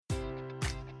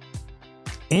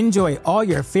Enjoy all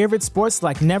your favorite sports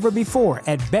like never before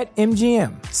at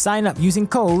BetMGM. Sign up using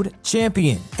code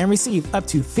CHAMPION and receive up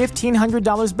to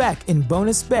 $1,500 back in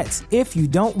bonus bets if you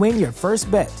don't win your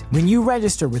first bet. When you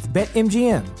register with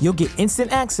BetMGM, you'll get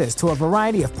instant access to a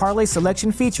variety of parlay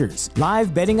selection features,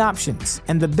 live betting options,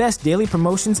 and the best daily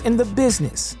promotions in the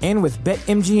business. And with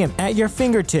BetMGM at your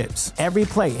fingertips, every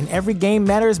play and every game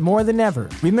matters more than ever.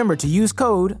 Remember to use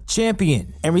code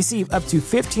CHAMPION and receive up to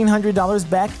 $1,500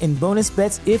 back in bonus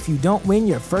bets if you don't win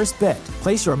your first bet.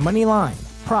 Place your money line,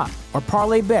 prop, or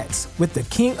parlay bets with the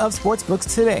king of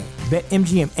sportsbooks today.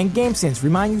 BetMGM and GameSense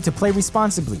remind you to play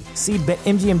responsibly. See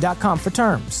BetMGM.com for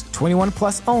terms. 21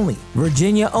 plus only.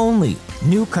 Virginia only.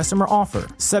 New customer offer.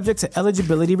 Subject to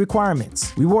eligibility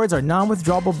requirements. Rewards are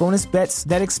non-withdrawable bonus bets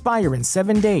that expire in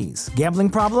 7 days. Gambling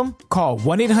problem? Call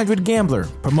 1-800-GAMBLER.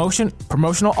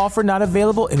 Promotional offer not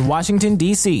available in Washington,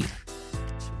 D.C.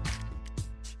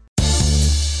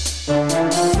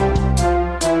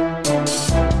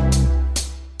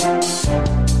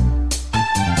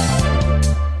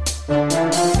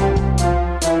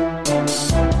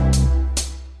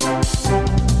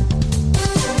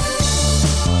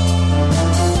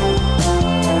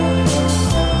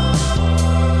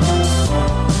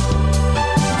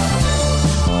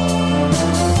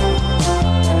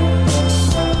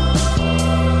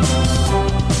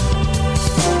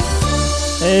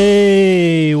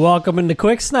 Hey, welcome into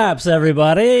Quick Snaps,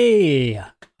 everybody.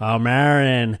 I'm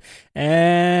Aaron.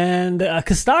 And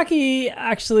Kostaki,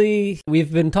 actually,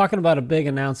 we've been talking about a big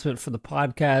announcement for the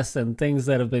podcast and things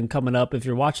that have been coming up. If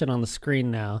you're watching on the screen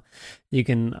now, you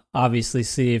can obviously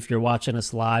see, if you're watching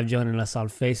us live, joining us on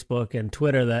Facebook and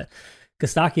Twitter, that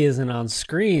Kostaki isn't on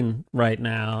screen right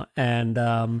now.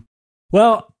 And,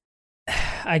 well,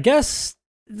 I guess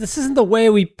this isn't the way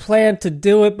we planned to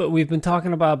do it, but we've been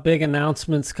talking about big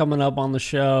announcements coming up on the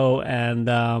show, and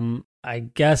I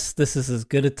guess this is as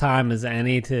good a time as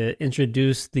any to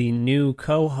introduce the new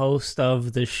co-host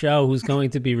of the show who's going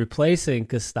to be replacing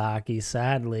Kostaki,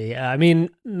 sadly. I mean,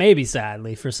 maybe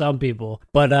sadly for some people,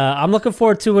 but I'm looking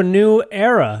forward to a new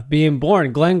era being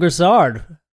born. Glenn Grizzard,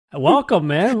 welcome,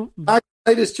 man. I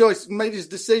made his choice, made his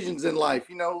decisions in life,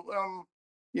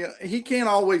 Yeah, he can't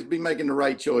always be making the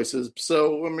right choices.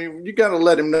 So, I mean, you got to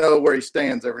let him know where he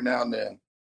stands every now and then.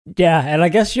 Yeah, and I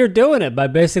guess you're doing it by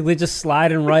basically just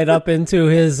sliding right up into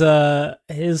his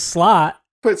slot.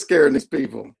 Quit scaring these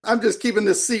people. I'm just keeping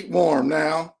this seat warm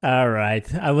now. All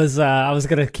right. I was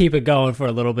going to keep it going for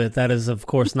a little bit. That is, of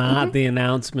course, not the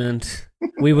announcement.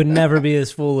 We would never be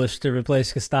as foolish to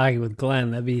replace Kostaki with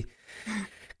Glenn. That'd be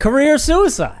career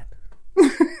suicide.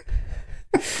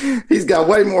 He's got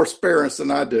way more experience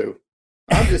than I do.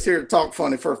 I'm just here to talk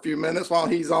funny for a few minutes while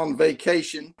he's on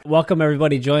vacation. Welcome,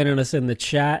 everybody joining us in the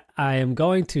chat. I am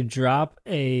going to drop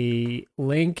a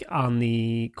link on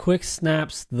the Quick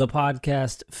Snaps, the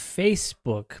podcast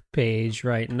Facebook page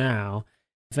right now.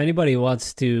 If anybody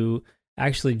wants to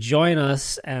actually join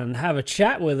us and have a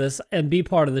chat with us and be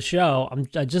part of the show,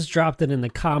 I just dropped it in the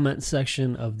comment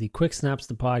section of the Quick Snaps,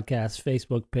 the podcast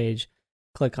Facebook page.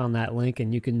 Click on that link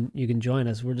and you can join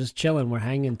us. We're just chilling. We're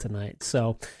hanging tonight.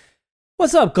 So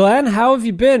what's up, Glenn? How have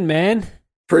you been, man?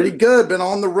 Pretty good. Been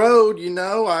on the road.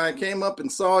 I came up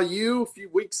and saw you a few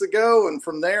weeks ago, and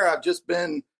from there I've just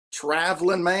been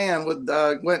traveling, man.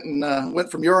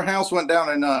 Went from your house, went down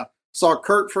and saw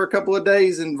Kurt for a couple of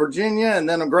days in Virginia, and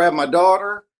then I grabbed my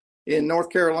daughter in North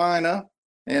Carolina,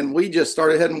 and we just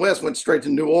started heading west. Went straight to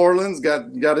New Orleans.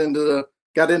 Got into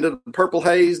the Purple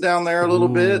Haze down there a little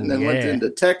bit, and then went into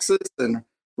Texas and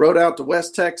rode out to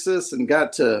West Texas and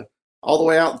got to all the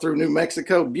way out through New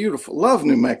Mexico. Beautiful. Love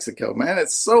New Mexico, man.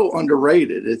 It's so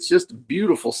underrated. It's just a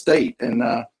beautiful state. And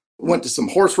went to some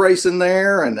horse racing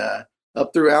there and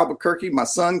up through Albuquerque. My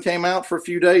son came out for a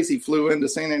few days. He flew into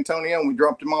San Antonio and we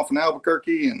dropped him off in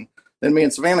Albuquerque. And then me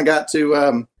and Savannah got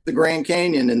to the Grand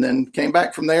Canyon and then came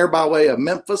back from there by way of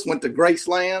Memphis, went to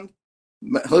Graceland,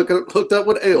 hooked up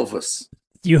with Elvis.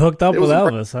 You hooked up with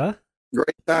Elvis, huh?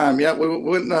 Great time. Yeah, we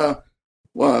went.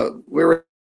 We were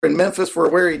in Memphis for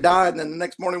where he died, and then the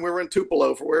next morning we were in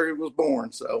Tupelo for where he was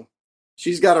born. So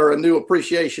she's got a new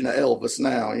appreciation of Elvis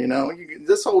now.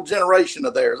 This whole generation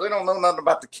of theirs, they don't know nothing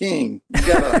about the king. You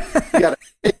gotta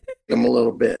hit them a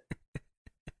little bit.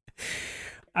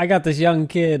 I got this young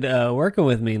kid working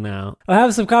with me now. I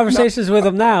have some conversations with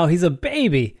him now. He's a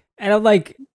baby, and I'm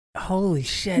like, holy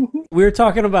shit. We were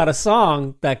talking about a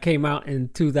song that came out in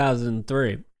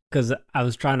 2003 because I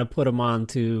was trying to put him on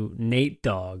to Nate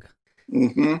Dogg.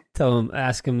 Mm-hmm.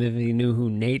 Ask him if he knew who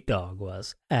Nate Dogg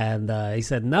was. And he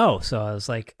said no. So I was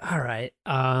like, all right,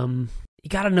 you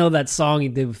got to know that song he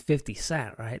did with 50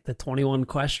 Cent, right? The 21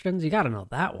 Questions. You got to know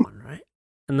that one, right?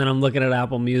 And then I'm looking at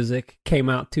Apple Music, came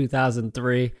out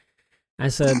 2003. I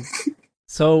said,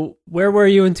 so where were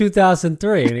you in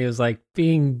 2003? And he was like,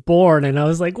 being born. And I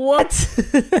was like, what?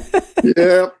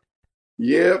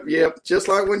 Yep. Just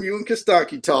like when you and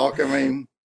Kostaki talk. I mean,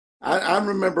 I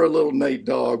remember a little Nate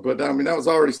Dogg, but I mean, that was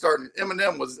already starting.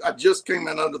 I just came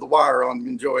in under the wire on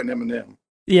enjoying Eminem.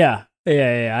 Yeah.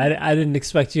 I didn't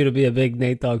expect you to be a big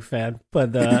Nate Dogg fan,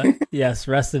 but yes,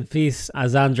 rest in peace.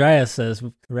 As Andreas says,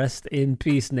 rest in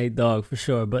peace, Nate Dogg, for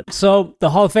sure. But so the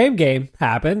Hall of Fame game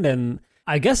happened, and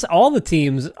I guess all the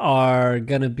teams are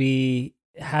going to be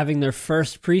having their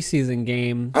first preseason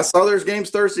game. I saw there's games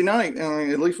Thursday night. I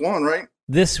mean, at least one, right?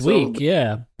 This week,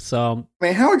 yeah. So, I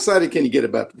mean, how excited can you get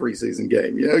about the preseason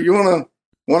game? You know, you want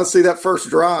to see that first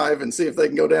drive and see if they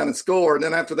can go down and score, and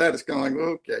then after that, it's kind of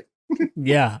like, okay.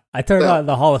 Yeah, I turned on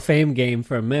the Hall of Fame game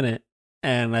for a minute,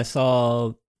 and I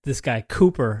saw this guy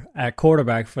Cooper at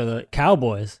quarterback for the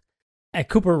Cowboys. At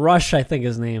Cooper Rush, I think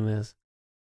his name is.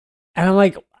 And I'm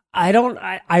like,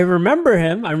 I remember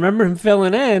him. I remember him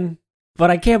filling in, but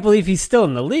I can't believe he's still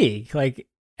in the league. Like,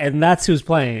 and that's who's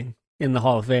playing in the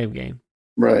Hall of Fame game.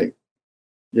 Right.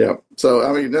 Yeah. So,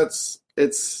 I mean,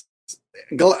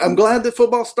 I'm glad that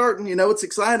football's starting. You know, it's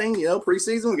exciting. You know,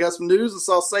 preseason, we got some news. I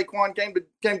saw Saquon came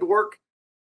to work,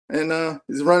 and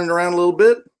he's running around a little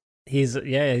bit. He's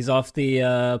off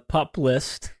the PUP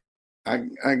list. I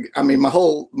mean, my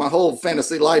whole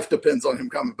fantasy life depends on him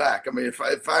coming back. I mean, if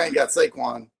I ain't got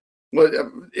Saquon,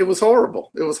 it was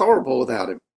horrible. It was horrible without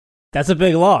him. That's a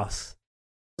big loss.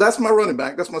 That's my running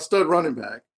back. That's my stud running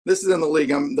back. This is in the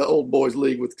league. I'm the old boys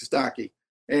league with Kostaki,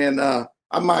 and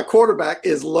my quarterback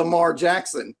is Lamar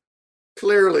Jackson,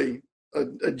 clearly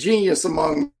a genius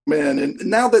among men. And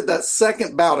now that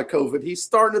second bout of COVID, he's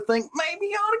starting to think maybe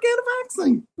he ought to get a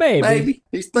vaccine. Maybe.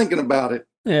 He's thinking about it.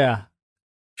 Yeah.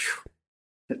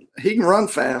 He can run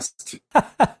fast.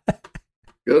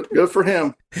 Good for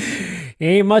him. He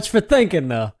ain't much for thinking,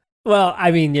 though. Well,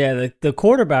 I mean, yeah, the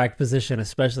quarterback position,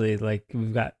 especially, like,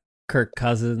 we've got Kirk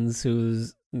Cousins,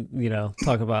 who's, you know,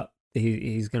 talk about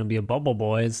he's going to be a bubble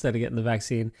boy instead of getting the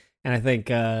vaccine. And I think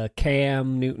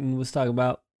Cam Newton was talking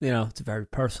about, you know, it's a very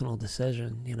personal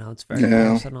decision. You know, it's very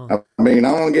personal. I mean,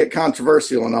 I don't get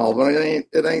controversial and all, but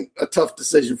it ain't a tough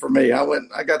decision for me.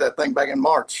 I got that thing back in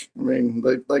March. I mean,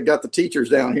 they got the teachers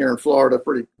down here in Florida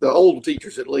the old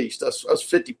teachers at least. Us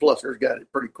 50-plussers got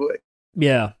it pretty quick.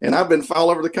 Yeah. And I've been all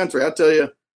over the country. I tell you,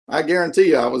 I guarantee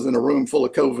you I was in a room full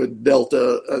of COVID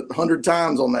Delta 100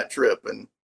 times on that trip and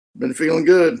been feeling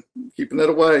good, keeping it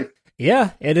away.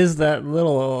 Yeah, it is that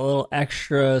little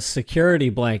extra security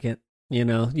blanket. You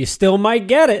know, you still might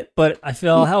get it, but I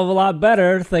feel a hell of a lot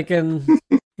better thinking,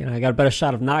 you know, I got a better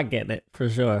shot of not getting it for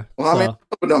sure. Well, I mean,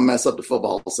 it don't mess up the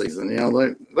football season. You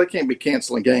know, they can't be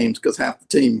canceling games because half the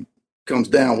team comes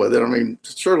down with it. I mean,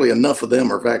 surely enough of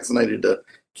them are vaccinated to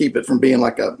keep it from being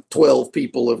like 12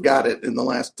 people have got it in the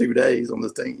last 2 days on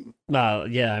this team.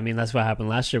 Yeah, I mean, that's what happened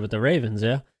last year with the Ravens,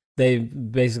 yeah? They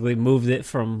basically moved it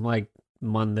from like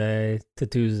Monday to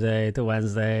Tuesday to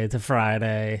Wednesday to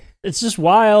Friday. It's just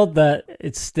wild that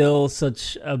it's still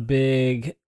such a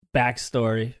big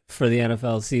backstory for the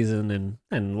NFL season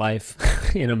and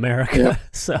life in America. Yeah.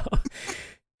 So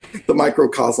the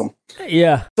microcosm.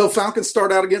 Yeah. So Falcons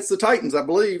start out against the Titans, I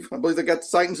believe. I believe they got the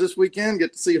Titans this weekend.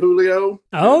 Get to see Julio.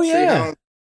 Oh, yeah.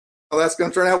 How that's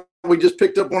going to turn out. We just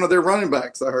picked up one of their running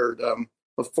backs, I heard.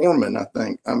 A Foreman, I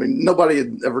think. I mean, nobody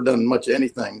had ever done much of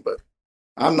anything, but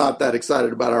I'm not that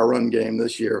excited about our run game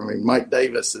this year. I mean, Mike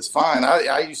Davis is fine.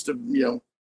 I used to, you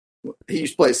know, he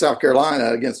used to play South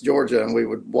Carolina against Georgia, and we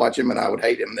would watch him, and I would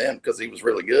hate him then because he was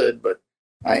really good. But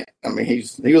I mean,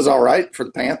 he was all right for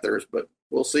the Panthers, but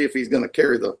we'll see if he's going to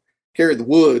carry the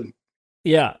wood.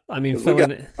 Yeah, I mean,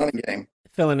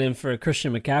 filling in for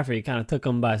Christian McCaffrey kind of took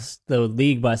him by the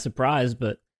league by surprise.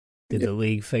 But did the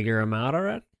league figure him out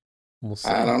already? We'll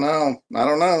see. I don't know.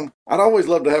 I'd always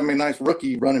love to have a nice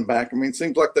rookie running back. I mean, it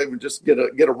seems like they would just get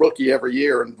a rookie every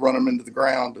year and run him into the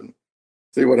ground and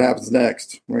see what happens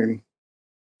next. I mean,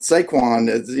 Saquon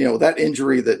is, you know, that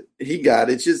injury that he got,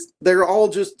 it's just, they're all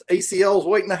just ACLs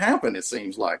waiting to happen, it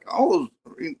seems like.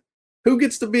 Who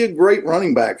gets to be a great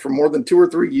running back for more than 2 or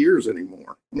 3 years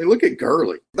anymore? I mean, look at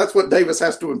Gurley. That's what Davis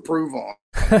has to improve on,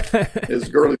 is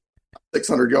Gurley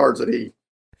 600 yards that he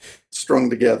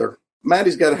strung together.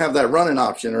 Matty's got to have that running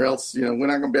option, or else, you know, we're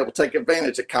not going to be able to take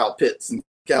advantage of Kyle Pitts and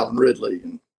Calvin Ridley.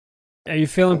 Are you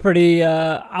feeling pretty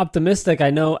optimistic?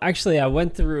 I know, actually, I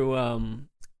went through,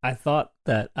 I thought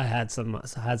that I had some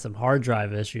hard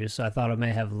drive issues, so I thought I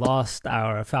may have lost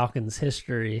our Falcons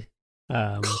history.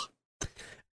 But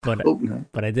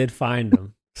I did find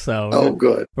them. So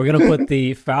good. We're going to put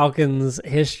the Falcons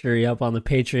history up on the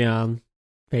Patreon,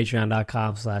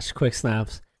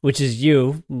 patreon.com/quicksnaps, which is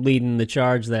you leading the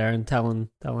charge there and telling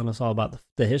us all about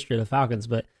the history of the Falcons.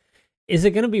 But is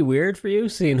it going to be weird for you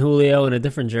seeing Julio in a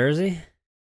different jersey?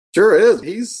 Sure is.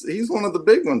 He's one of the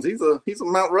big ones. He's a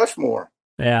Mount Rushmore.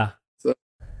 Yeah. So,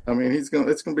 I mean, it's going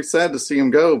to be sad to see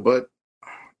him go, but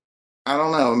I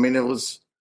don't know. I mean,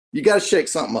 you got to shake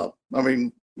something up. I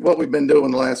mean, what we've been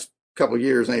doing the last couple of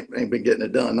years ain't been getting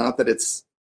it done. Not that it's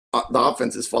the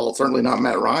offense's fault. Certainly not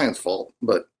Matt Ryan's fault.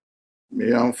 But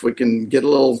if we can get a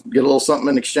little something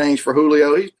in exchange for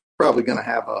Julio, he's probably going to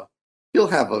have a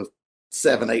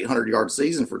 700-800 yard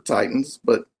season for Titans.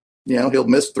 But he'll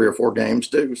miss 3 or 4 games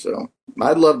too. So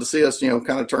I'd love to see us kind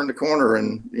of turn the corner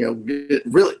and get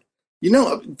really.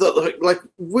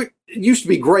 It used to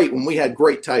be great when we had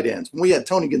great tight ends. When we had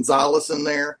Tony Gonzalez in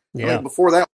there. Yeah. I mean,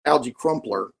 before that, Algie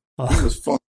Crumpler. He was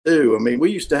fun too. I mean,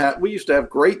 we used to have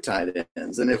great tight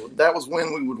ends, and that was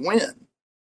when we would win.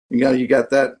 You got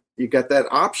that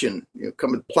option,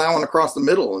 coming plowing across the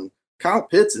middle, and Kyle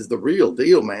Pitts is the real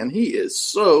deal, man. He is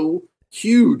so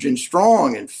huge and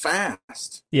strong and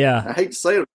fast. Yeah. I hate to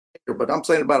say it, but I'm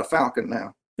saying about a Falcon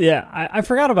now. Yeah, I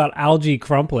forgot about Algie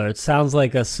Crumpler. It sounds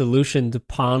like a solution to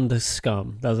pond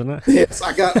scum, doesn't it? Yes,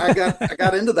 I got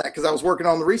into that because I was working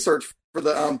on the research for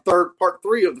the part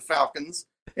 3 of the Falcons,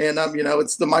 and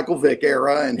it's the Michael Vick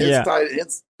era, and his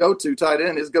go-to tight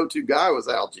end, his go-to guy was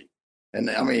Algie, and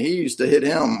I mean he used to hit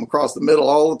him across the middle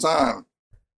all the time.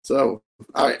 So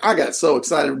I got so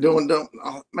excited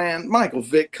man, Michael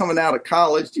Vick coming out of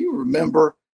college. Do you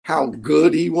remember how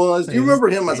good he was? Do you remember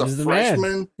him as a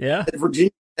freshman at Virginia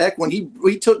Tech when he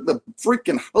took the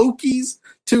freaking Hokies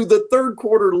to the third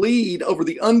quarter lead over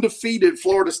the undefeated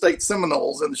Florida State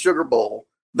Seminoles in the Sugar Bowl?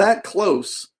 That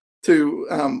close to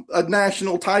a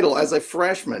national title as a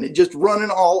freshman. He just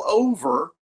running all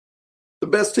over the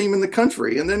best team in the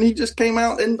country. And then he just came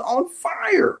out and on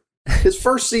fire. His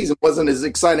first season wasn't as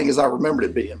exciting as I remembered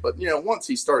it being. But, once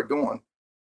he started going,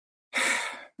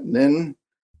 and then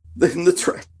the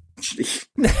tragedy.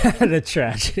 The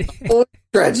tragedy. Oh,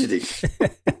 tragedy.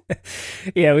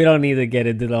 Yeah, we don't need to get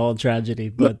into the whole tragedy.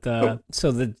 But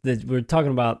so we're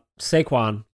talking about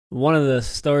Saquon. One of the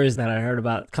stories that I heard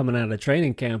about coming out of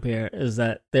training camp here is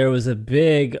that there was a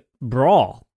big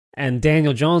brawl, and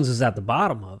Daniel Jones was at the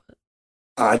bottom of it.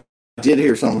 I did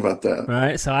hear something about that.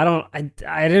 Right. So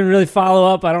I didn't really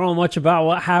follow up. I don't know much about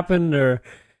what happened or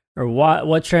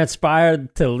what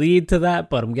transpired to lead to that,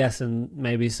 but I'm guessing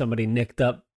maybe somebody nicked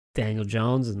up Daniel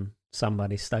Jones and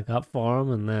somebody stuck up for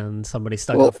him, and then somebody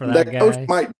stuck up for that guy. Coach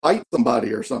might bite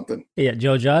somebody or something. Yeah,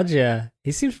 Joe Judge. Yeah,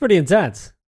 he seems pretty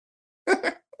intense.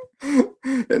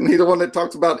 Isn't he the one that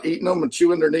talks about eating them and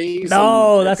chewing their knees?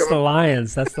 No, that's the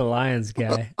Lions. That's the Lions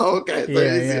guy. Oh, okay.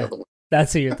 Yeah.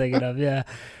 That's who you're thinking of. Yeah.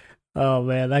 Oh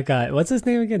man, that guy. What's his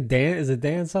name again? Dan? Is it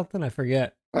Dan something? I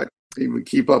forget. I don't even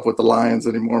keep up with the Lions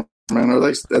anymore, man.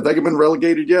 Have they been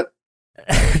relegated yet?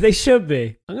 They should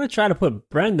be. I'm gonna try to put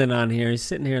Brendan on here. He's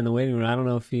sitting here in the waiting room. I don't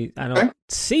know if I don't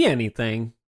see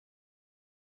anything,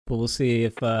 but we'll see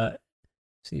if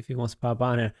he wants to pop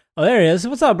on here. Oh, there he is.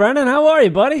 What's up, Brendan? How are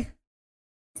you, buddy?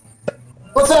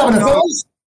 What's happening, fellas?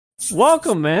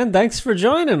 Welcome, man. Thanks for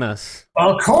joining us.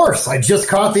 Of course. I just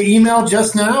caught the email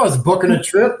just now. I was booking a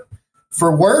trip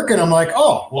for work, and I'm like,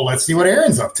 oh, well, let's see what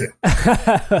Aaron's up to.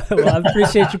 Well, I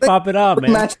appreciate you popping up,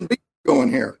 man. Match going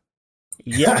here.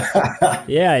 Yeah,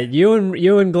 yeah. You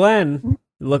and Glenn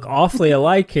look awfully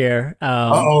alike here.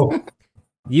 Uh-oh.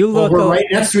 You look. We're right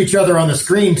next to each other on the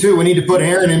screen too. We need to put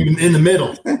Aaron in the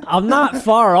middle. I'm not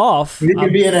far off. We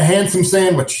could be in a handsome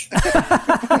sandwich.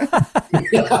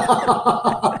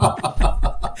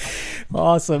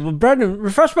 Awesome. Well, Brendan,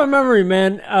 refresh my memory,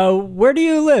 man. Where do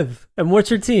you live, and what's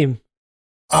your team?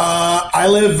 I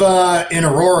live in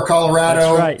Aurora,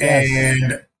 Colorado, That's right, yes.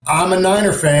 And I'm a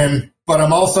Niner fan, but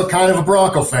I'm also kind of a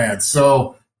Bronco fan.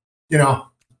 So,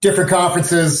 different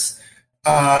conferences,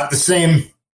 the same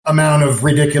amount of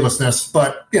ridiculousness,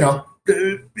 but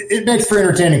it makes for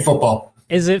entertaining football.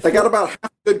 Is it? They got about half a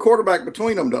good quarterback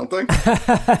between them, don't they?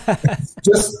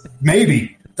 Just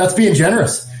maybe. That's being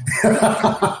generous.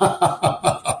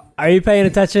 Are you paying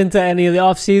attention to any of the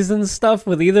off-season stuff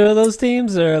with either of those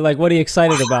teams, or what are you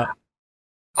excited about?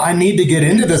 I need to get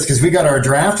into this because we got our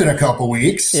draft in a couple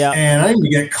weeks, and I need to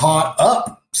get caught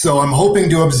up. So I'm hoping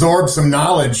to absorb some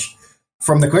knowledge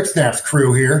from the Quick Snaps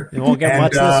crew here. You won't get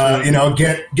much this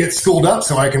week. Get schooled up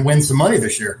so I can win some money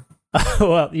this year.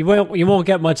 Well, you won't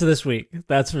get much this week.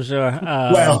 That's for sure.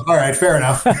 Well, all right, fair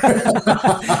enough.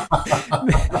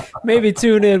 Maybe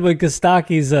tune in when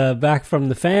Kostaki's back from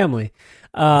the family.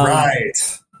 Right.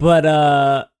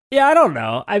 But yeah, I don't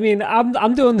know. I mean,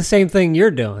 I'm doing the same thing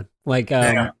you're doing. Like,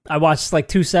 I watched like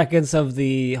 2 seconds of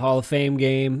the Hall of Fame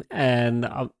game, and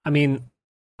I mean,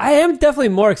 I am definitely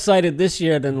more excited this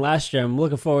year than last year. I'm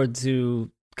looking forward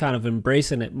to kind of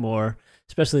embracing it more,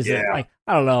 especially like,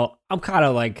 I don't know. I'm kind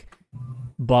of like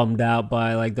bummed out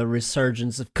by like the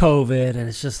resurgence of COVID, and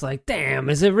it's just like, damn,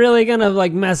 is it really gonna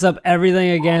like mess up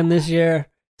everything again this year?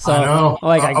 So, I know.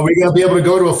 Like, are we gonna be able to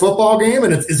go to a football game,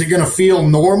 and is it gonna feel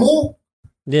normal?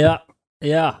 Yeah.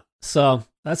 So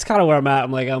that's kind of where I'm at.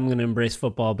 I'm like, I'm gonna embrace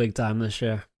football big time this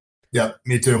year. Yeah,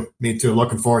 me too.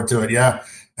 Looking forward to it. Yeah,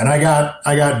 and I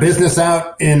got business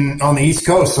out on the East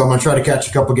Coast, so I'm gonna try to catch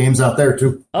a couple games out there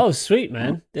too. Oh, sweet,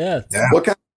 man. Yeah. What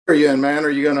kind are you in, man?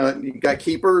 You got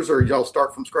keepers, or y'all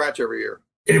start from scratch every year?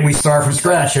 We start from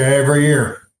scratch every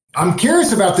year. I'm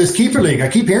curious about this keeper league. I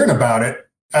keep hearing about it.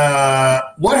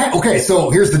 Okay, so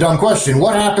here's the dumb question: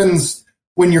 what happens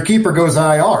when your keeper goes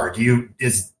IR? Do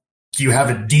you have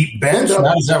a deep bench? How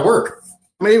does that work?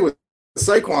 I mean, with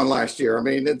Saquon last year, I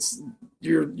mean,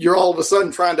 you're all of a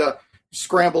sudden trying to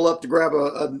scramble up to grab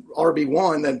a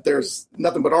RB1 that there's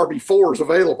nothing but RB4s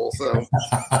available. So,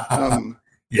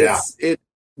 it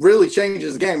really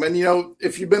changes the game. And,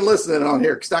 if you've been listening on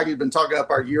here, Kostacki's been talking up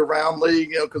our year-round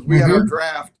league, because we had our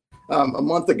draft a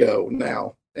month ago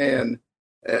now, and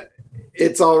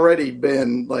it's already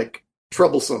been like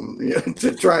troublesome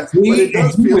to try, but it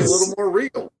does feel a little more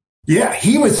real. Yeah,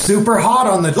 he was super hot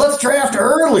on let's draft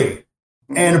early,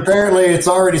 and apparently it's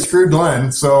already screwed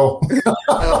Glenn. So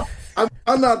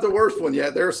I'm not the worst one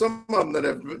yet. There are some of them that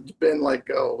have been like,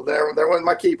 oh, there wasn't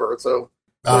my keeper. So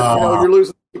you're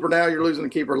losing a keeper now, you're losing a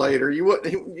keeper later. You weren't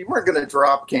going to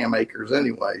drop Cam Akers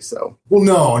anyway. So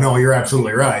no, you're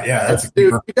absolutely right. Yeah, that's a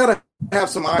keeper. You got to have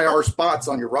some IR spots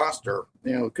on your roster,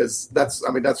 because that's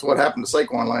what happened to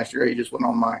Saquon last year. He just went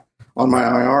on my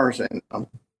IRs, and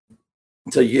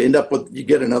so you end up you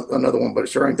get another one, but it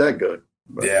sure ain't that good.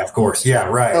 But, yeah, of course. Yeah,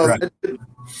 right.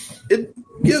 It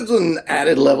gives an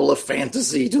added level of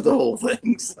fantasy to the whole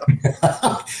thing. So.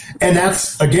 And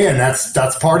that's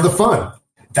part of the fun.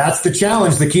 That's the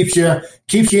challenge that keeps you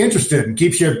interested and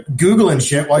keeps you Googling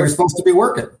shit while you're supposed to be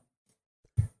working.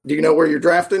 Do you know where you're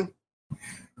drafting?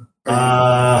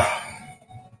 Are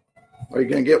you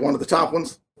going to get one of the top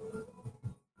ones?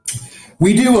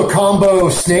 We do a combo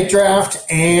snake draft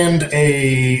and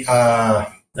an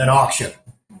auction.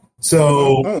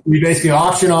 So we basically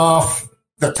auction off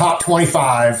the top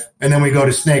 25, and then we go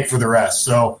to snake for the rest.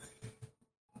 So,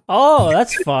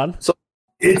 that's fun. So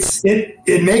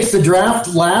it makes the draft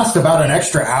last about an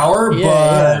extra hour,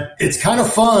 but it's kind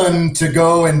of fun to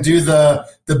go and do the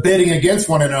bidding against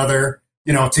one another,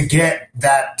 to get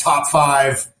that top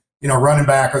 5, running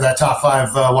back, or that top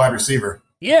 5 wide receiver.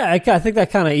 Yeah, I think that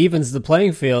kind of evens the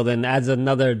playing field and adds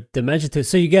another dimension to it.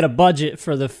 So you get a budget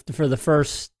for the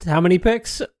first, how many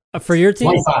picks for your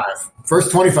team? 25.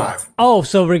 First 25. Oh,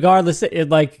 so regardless,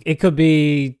 it could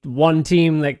be one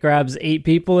team that grabs 8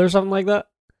 people or something like that?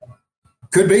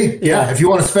 Could be, yeah. If you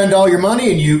want to spend all your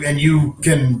money and you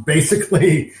can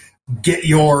basically get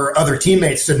your other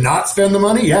teammates to not spend the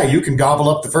money, you can gobble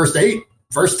up the first 8,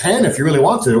 first 10 if you really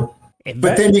want to.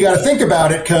 But then you got to think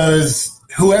about it, because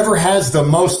whoever has the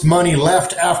most money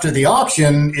left after the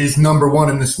auction is number 1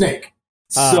 in the snake.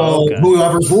 So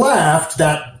whoever's left,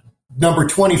 that number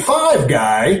 25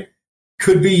 guy,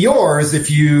 could be yours if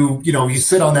you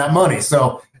sit on that money.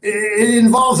 So it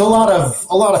involves a lot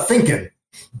of thinking.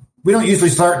 We don't usually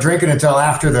start drinking until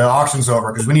after the auction's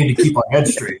over, because we need to keep our head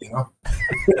straight. How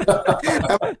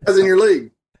many guys in your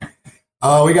league?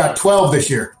 We got 12 this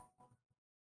year.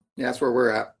 Yeah, that's where we're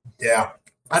at. Yeah.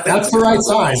 That's the right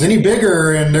size. Any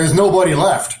bigger, and there's nobody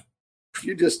left.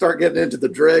 You just start getting into the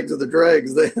dregs of the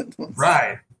dregs then.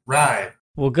 Right.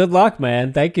 Well, good luck,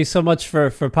 man. Thank you so much for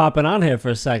popping on here for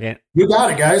a second. You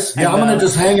got it, guys. Yeah, I'm going to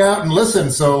just hang out and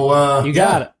listen. So you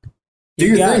got it. Do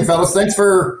your thing, fellas. Thanks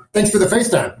for the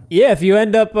FaceTime. Yeah, if you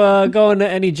end up going to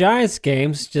any Giants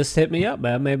games, just hit me up,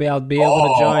 man. Maybe I'll be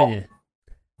able to join you.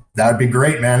 That'd be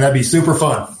great, man. That'd be super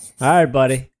fun. All right,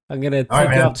 buddy. I'm going to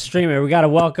take you off the stream here. We got to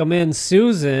welcome in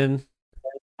Susan,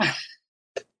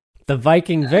 the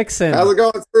Viking Vixen. How's it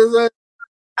going, Susan?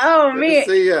 Oh, Good to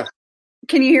see you.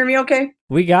 Can you hear me okay?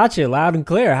 We got you loud and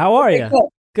clear. How are you?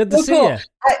 Cool. Good to see you.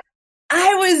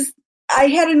 I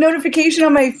had a notification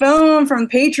on my phone from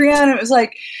Patreon. It was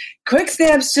like, Quick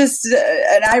Snaps just,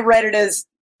 and I read it as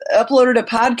uploaded a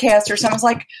podcast or something. I was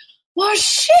like, well,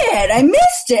 shit, I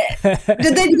missed it.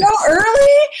 Did they go early?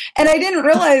 And I didn't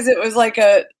realize it was like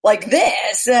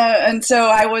this. And so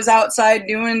I was outside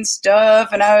doing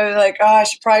stuff, and I was like, oh, I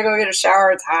should probably go get a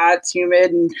shower. It's hot, it's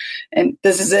humid, and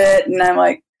this is it. And I'm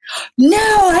like, No,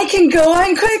 I can go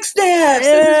on Quick Snaps.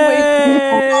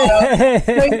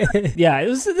 Yeah,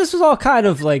 this was all kind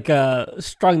of like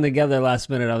strung together last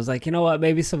minute. I was like, you know what?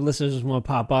 Maybe some listeners want to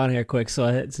pop on here quick. So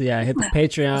I hit the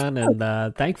Patreon,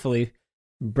 and thankfully,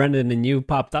 Brendan and you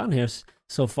popped on here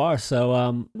so far.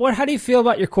 So, how do you feel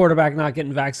about your quarterback not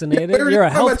getting vaccinated? You're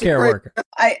a healthcare worker.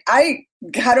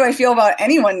 How do I feel about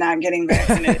anyone not getting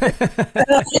vaccinated?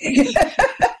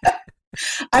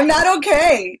 I'm not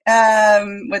okay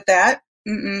with that.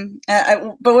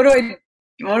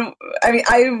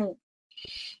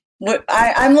 But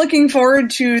I'm looking forward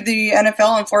to the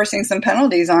NFL enforcing some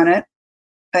penalties on it.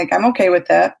 Like, I'm okay with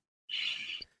that.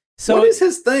 So what is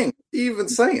his thing? Even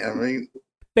saying, I mean,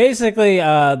 basically,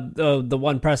 the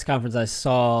one press conference I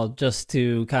saw, just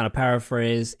to kind of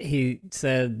paraphrase, he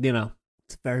said,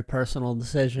 it's a very personal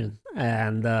decision,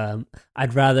 and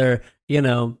I'd rather,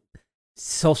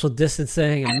 social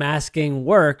distancing and masking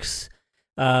works,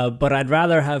 but I'd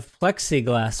rather have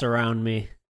plexiglass around me.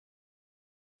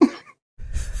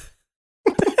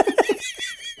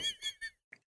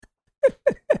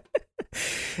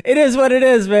 It is what it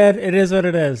is, man. It is what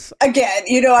it is. Again,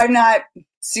 I'm not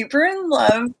super in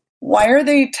love. Why are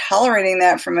they tolerating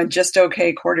that from a just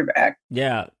okay quarterback?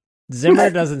 Yeah. Zimmer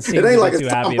doesn't seem it ain't like too it's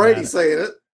happy Tom Brady about it. saying it.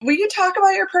 Will you talk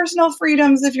about your personal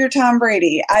freedoms if you're Tom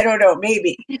Brady? I don't know.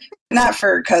 Maybe. Not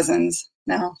for Cousins.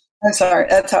 No. I'm sorry.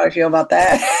 That's how I feel about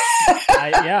that.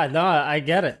 I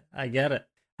get it.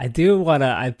 I do want to,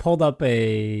 I pulled up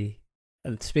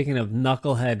speaking of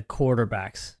knucklehead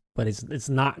quarterbacks, but it's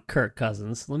not Kirk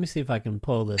Cousins. Let me see if I can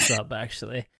pull this up,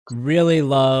 actually. Really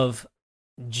love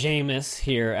Jameis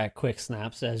here at Quick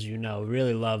Snaps, as you know.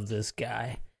 Really love this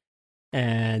guy.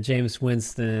 And Jameis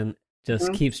Winston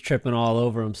just keeps tripping all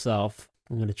over himself.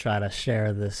 I'm going to try to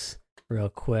share this real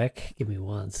quick. Give me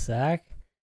one sec.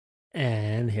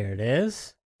 And here it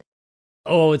is.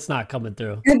 Oh, it's not coming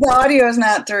through. The audio is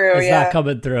not through. It's not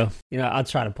coming through. I'll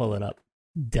try to pull it up.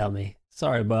 Dummy.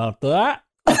 Sorry about that.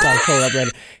 I'll try to pull it up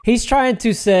later. He's trying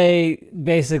to say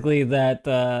basically that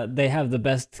they have the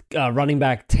best running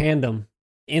back tandem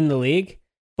in the league.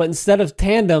 But instead of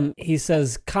tandem, he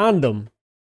says condom.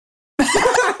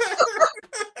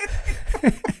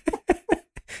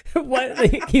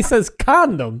 What? He says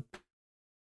condom.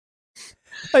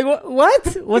 Like,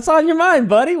 what? What's on your mind,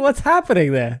 buddy? What's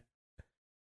happening there?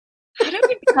 How do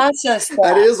we process that?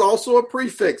 That is also a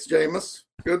prefix, Jameis.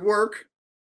 Good work.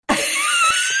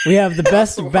 We have the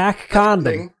best back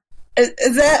condom.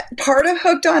 Is that part of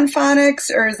Hooked on Phonics,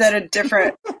 or is that a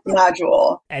different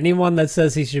module? Anyone that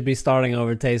says he should be starting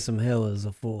over Taysom Hill is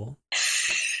a fool.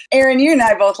 Aaron, you and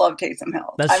I both love Taysom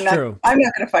Hill. That's true. I'm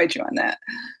not going to fight you on that.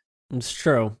 It's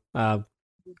true.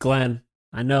 Glenn,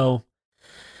 I know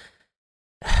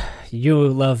you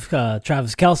love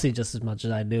Travis Kelce just as much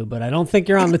as I do, but I don't think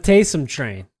you're on the Taysom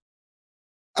train.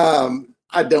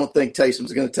 I don't think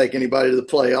Taysom's going to take anybody to the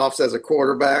playoffs as a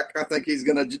quarterback. I think he's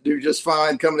going to do just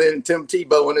fine coming in and Tim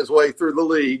Tebowing his way through the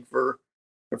league for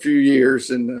a few years.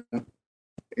 And,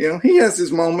 he has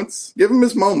his moments. Give him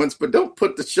his moments, but don't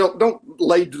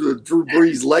lay the Drew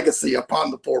Brees legacy upon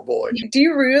the poor boy. Do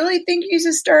you really think he's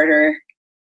a starter?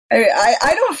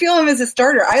 I don't feel him as a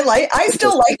starter. I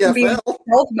still like him being in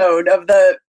health mode of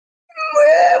the,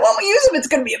 when we use him, it's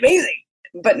going to be amazing,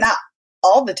 but not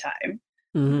all the time.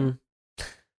 Mm-hmm.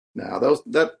 Now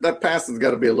that passing's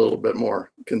got to be a little bit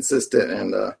more consistent,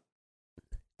 and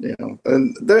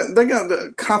and they got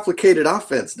a complicated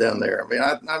offense down there. I mean,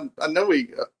 I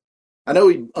know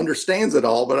he understands it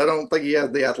all, but I don't think he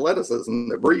has the athleticism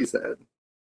that Brees had.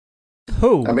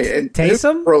 Who? I mean,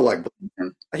 Taysom? Throw like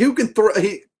who can throw?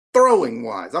 Throwing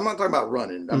wise, I'm not talking about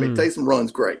running. I mean, Taysom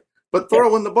runs great, but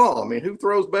throwing the ball. I mean, who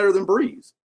throws better than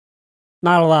Brees?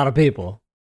 Not a lot of people.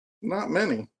 Not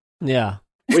many. Yeah.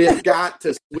 We have got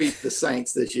to sweep the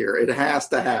Saints this year. It has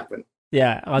to happen.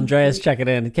 Yeah, Andreas checking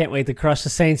in. Can't wait to crush the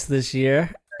Saints this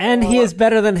year. And he is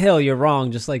better than Hill. You're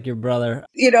wrong, just like your brother.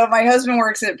 My husband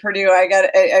works at Purdue. I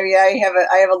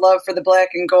have a love for the black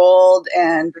and gold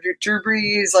and Drew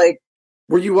Brees.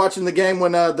 Were you watching the game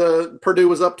when the Purdue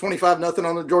was up 25-0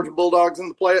 on the Georgia Bulldogs in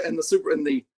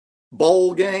the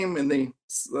bowl game in the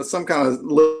some kind of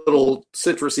little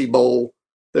citrusy bowl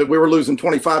that we were losing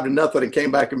 25-0 and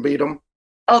came back and beat them?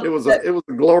 It was a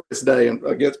glorious day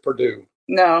against Purdue.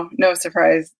 No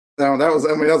surprise. No, that was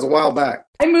a while back.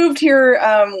 I moved here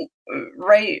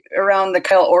right around the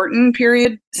Kyle Orton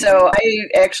period, so I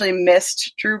actually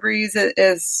missed Drew Brees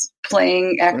as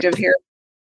playing active here.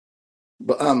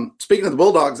 But speaking of the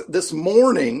Bulldogs, this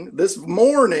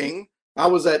morning I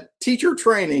was at teacher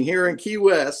training here in Key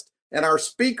West, and our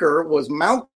speaker was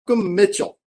Malcolm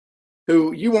Mitchell.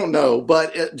 who you won't know,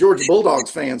 but Georgia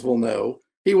Bulldogs fans will know.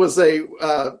 He was a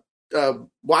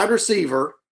wide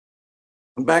receiver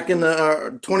back in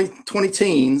the 20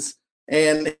 teens,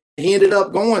 and he ended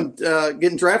up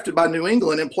getting drafted by New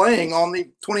England and playing on the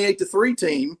 28-3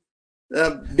 team,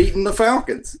 beating the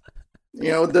Falcons. He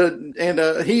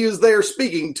is there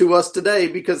speaking to us today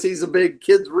because he's a big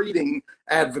kids reading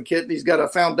advocate. And he's got a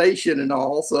foundation and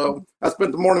all. So I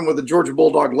spent the morning with a Georgia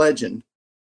Bulldog legend.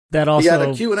 That also, he had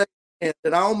a Q&A,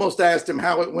 and I almost asked him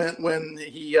how it went when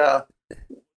he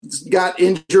got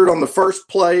injured on the first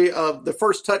play of the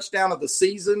first touchdown of the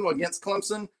season against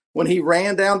Clemson, when he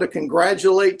ran down to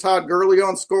congratulate Todd Gurley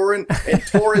on scoring and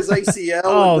tore his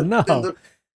ACL in the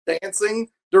dancing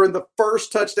during the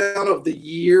first touchdown of the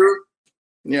year.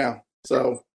 Yeah.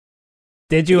 So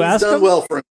did you ask him? Well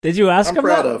for him. Did you ask I'm him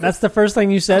proud that? of it. That's the first thing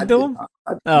you said to him?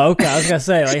 Oh, okay. I was going to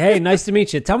say, like, hey, nice to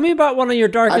meet you. Tell me about one of your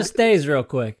darkest days real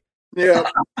quick. Yeah.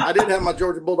 I did have my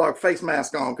Georgia Bulldog face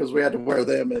mask on because we had to wear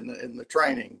them in the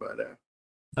training, but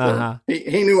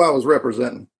he knew I was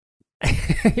representing.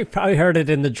 He probably heard it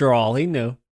in the drawl. He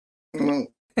knew.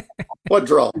 What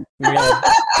drawl? Yeah.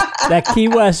 That Key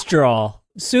West drawl.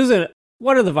 Susan,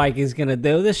 what are the Vikings going to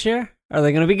do this year? Are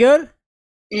they going to be good?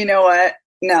 You know what?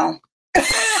 No.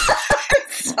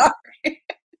 Sorry.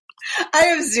 I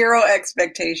have zero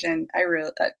expectation. I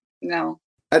really, no.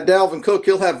 At Dalvin Cook,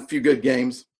 he'll have a few good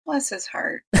games. Bless his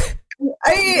heart.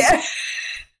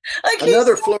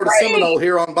 Another Florida Seminole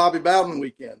here on Bobby Bowden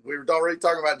weekend. We were already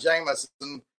talking about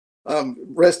Jameson.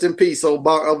 Rest in peace, old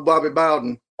Bobby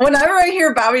Bowden. Whenever I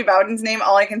hear Bobby Bowden's name,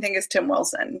 all I can think is Tim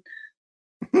Wilson.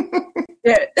 Yeah,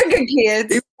 they're good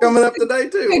kids. He's coming up today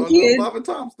too on Bob and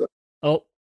Tom stuff. Oh,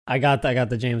 I got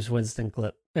the James Winston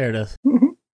clip. There it is.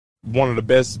 One of the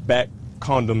best back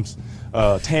tandems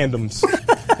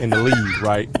in the league,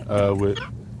 right? With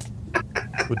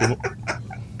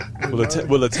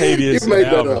Latavius you made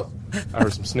and that Alvin. up. I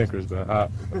heard some Snickers,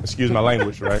 but excuse my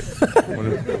language, right? One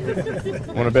of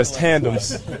the best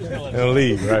tandems in the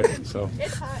league, right? So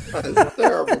that's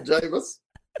terrible, Jameis.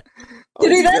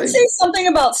 Did he then say something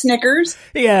about Snickers?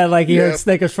 Yeah, like he heard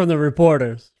Snickers from the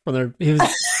reporters. He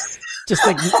was just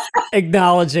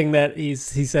acknowledging that he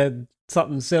said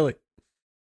something silly.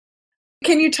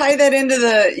 Can you tie that into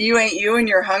the "you ain't you and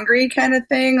you're hungry" kind of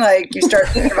thing? Like you start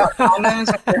thinking about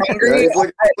condoms when you're hungry. Yeah,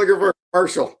 looking for a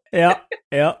commercial. Yeah.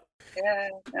 Yeah,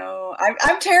 no,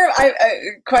 I'm terrible. I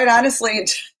quite honestly,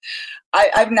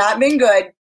 I've not been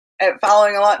good at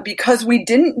following along because we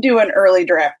didn't do an early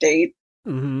draft date.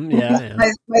 Mm-hmm. Yeah.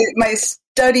 My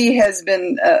study has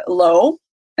been low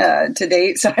to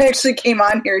date, so I actually came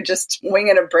on here just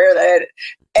winging a prayer that I had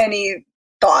any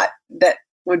thought that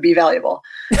would be valuable.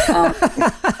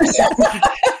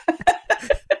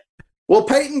 Well,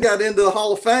 Peyton got into the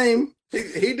Hall of Fame.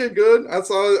 He did good. I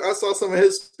saw some of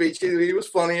his speech. He was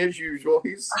funny as usual.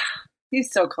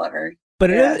 He's so clever.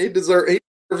 But he deserves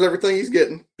everything he's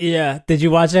getting. Yeah. Did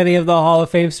you watch any of the Hall of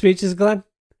Fame speeches, Glenn?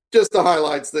 Just the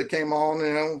highlights that came on.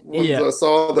 I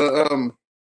saw the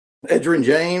Edgerrin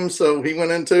James, so he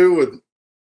went into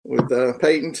with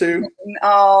Peyton too.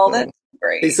 Oh, that's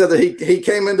great. He said that he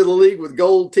came into the league with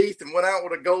gold teeth and went out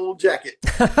with a gold jacket.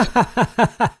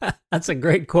 That's a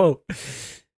great quote.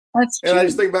 And I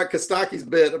just think about Kostaki's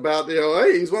bit about,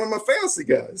 hey, he's one of my fantasy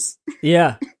guys.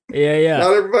 Yeah.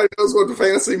 Not everybody knows what the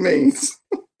fantasy means.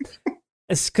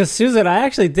 It's because, Susan, I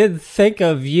actually did think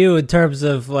of you in terms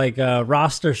of like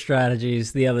roster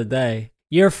strategies the other day.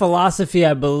 Your philosophy,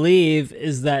 I believe,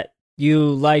 is that you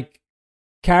like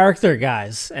character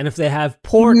guys. And if they have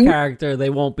poor character, they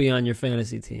won't be on your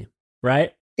fantasy team,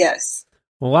 right? Yes.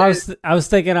 Well, I was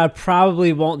thinking I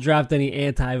probably won't draft any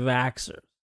anti-vaxxers.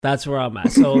 That's where I'm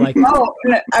at. So, like,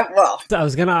 I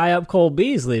was going to eye up Cole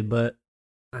Beasley, but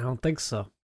I don't think so.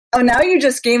 Oh, now you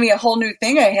just gave me a whole new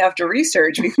thing I have to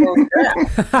research before we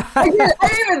draft. I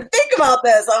didn't even think about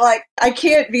this. I'm like, I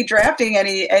can't be drafting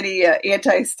any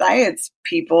anti-science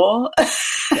people.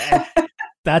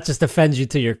 That just offends you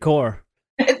to your core.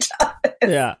 It does.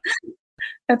 Yeah.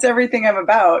 That's everything I'm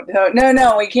about.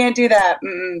 No, we can't do that.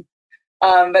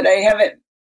 But I haven't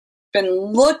been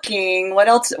looking. What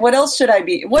else should I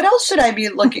be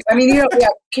looking? I mean,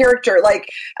 character. Like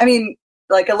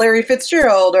a Larry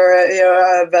Fitzgerald or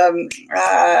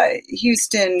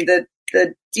Houston,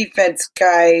 the defense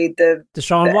guy, the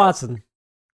Deshaun Watson.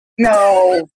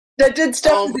 No, that did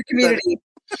stuff in the community.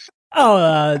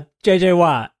 JJ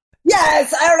Watt.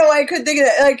 Yes, I don't know why I couldn't think of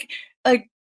that. Like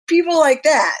people like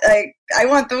that. Like I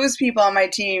want those people on my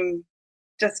team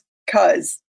just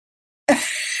cause.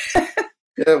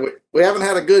 Yeah, we haven't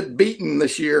had a good beating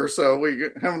this year, so we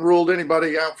haven't ruled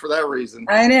anybody out for that reason.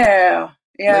 I know.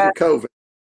 Yeah. Maybe COVID.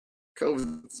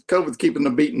 COVID's keeping the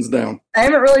beatings down. I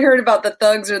haven't really heard about the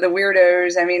thugs or the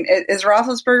weirdos. I mean, is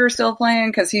Roethlisberger still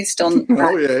playing? Because he's still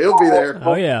not, Oh yeah, he'll be there.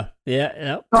 Oh yeah,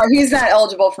 yeah. well, he's not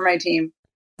eligible for my team.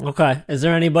 Okay. Is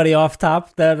there anybody off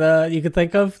top that you could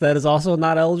think of that is also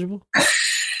not eligible?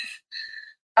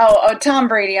 Tom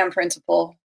Brady on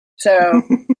principle. So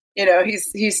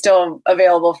he's still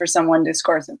available for someone to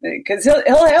score something because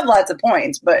he'll have lots of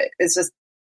points, but it's just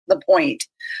the point.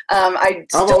 I've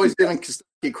always given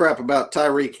Kentucky crap about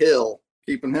Tyreek Hill,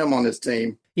 keeping him on his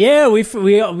team. Yeah, we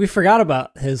forgot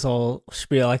about his whole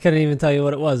spiel. I couldn't even tell you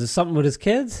what it was. Is something with his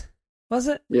kids? Was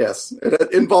it? Yes,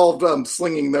 it involved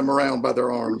slinging them around by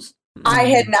their arms. I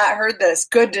had not heard this.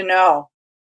 Good to know.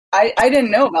 I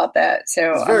didn't know about that.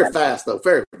 So it's very fast, though.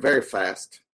 Very, very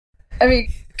fast. I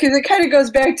mean, because it kind of goes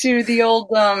back to the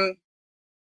old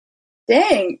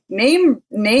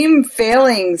name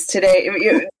failings today.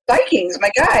 Vikings,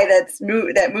 my guy that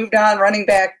moved on, running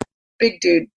back, big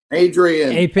dude, Adrian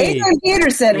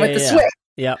Peterson with the switch.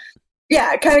 Yep.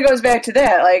 Yeah, it kind of goes back to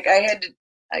that. Like I had to,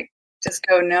 just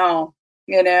go no.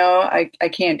 I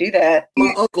can't do that.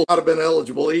 My uncle not have been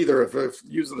eligible either if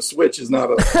using a switch is not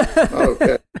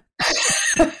okay.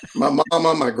 My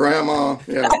mama, my grandma,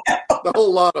 yeah, the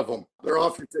whole lot of them. They're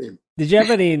off your team. Did you have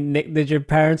any? Did your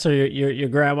parents or your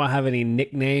grandma have any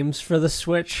nicknames for the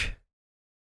switch?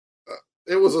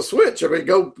 It was a switch. I mean,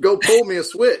 go pull me a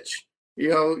switch.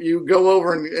 You go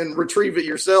over and retrieve it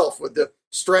yourself, with the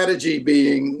strategy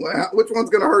being, which one's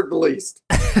going to hurt the least?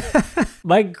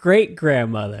 My great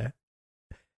grandmother,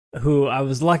 who I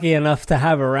was lucky enough to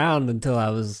have around until I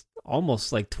was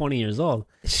almost like 20 years old,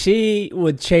 she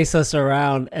would chase us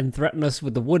around and threaten us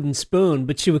with the wooden spoon,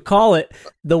 but she would call it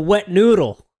the wet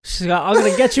noodle. She's like, I'm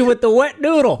going to get you with the wet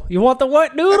noodle. You want the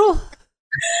wet noodle?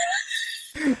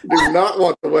 Do not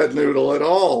want the wet noodle at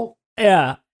all.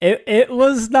 Yeah. It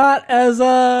was not as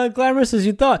glamorous as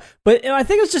you thought. But I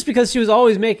think it was just because she was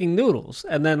always making noodles.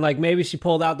 And then maybe she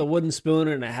pulled out the wooden spoon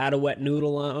and it had a wet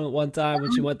noodle on it one time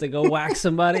when she went to go whack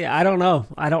somebody. I don't know.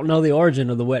 I don't know the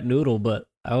origin of the wet noodle, but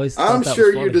I always thought I'm that sure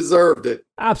was funny. You deserved it.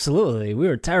 Absolutely. We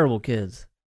were terrible kids.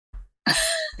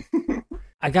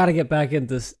 I got to get back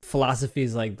into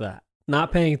philosophies like that.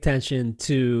 Not paying attention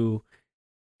to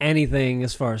anything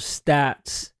as far as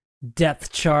stats,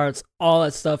 depth charts, all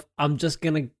that stuff. I'm just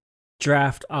going to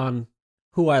draft on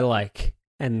who I like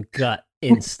and gut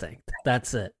instinct.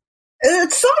 That's it.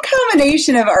 It's some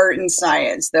combination of art and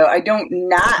science, though. I don't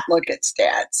not look at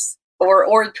stats or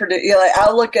predict.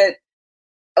 I'll look at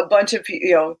a bunch of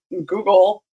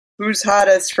Google who's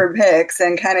hottest for picks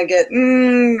and kind of get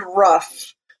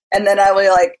rough, and then I will be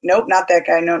like, nope, not that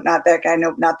guy. Nope, not that guy.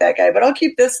 Nope, not that guy. But I'll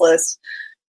keep this list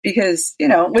because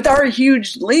with our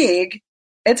huge league,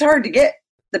 it's hard to get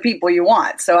the people you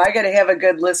want. So I got to have a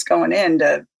good list going in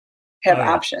to have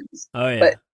options. Oh yeah.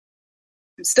 But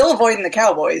I'm still avoiding the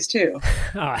Cowboys too.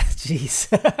 Oh, jeez.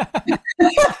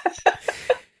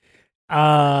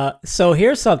 So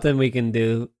here's something we can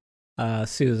do,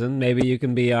 Susan. Maybe you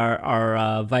can be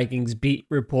our Vikings beat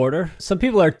reporter. Some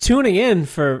people are tuning in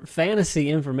for fantasy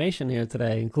information here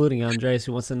today, including Andreas,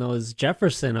 who wants to know, is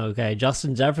Jefferson okay?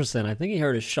 Justin Jefferson. I think he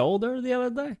hurt his shoulder the other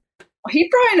day. He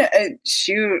probably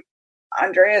shoot.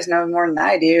 Andreas knows more than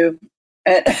I do.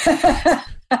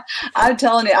 I'm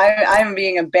telling you, I'm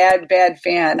being a bad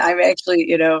fan. I'm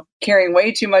actually, caring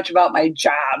way too much about my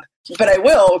job, but I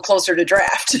will closer to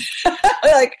draft.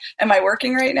 Like, am I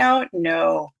working right now?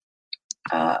 No.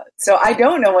 So I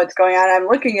don't know what's going on. I'm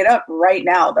looking it up right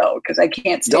now, though, because I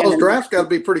can't stand Y'all's draft's got to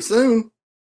be pretty soon.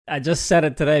 I just said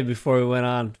it today before we went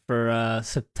on for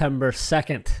September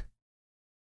 2nd.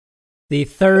 The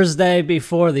Thursday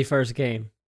before the first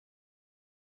game.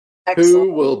 Excellent.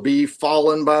 Who will be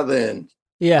fallen by then?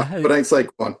 Yeah. But ain't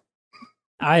Saquon.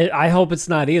 I hope it's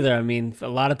not either. I mean, a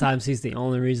lot of times he's the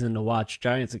only reason to watch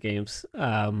Giants games.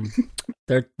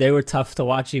 They were tough to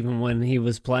watch even when he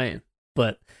was playing.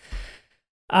 But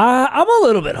I'm a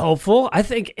little bit hopeful. I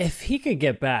think if he could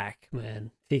get back,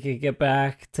 man, if he could get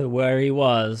back to where he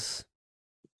was,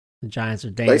 the Giants are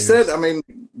dangerous. They said, I mean,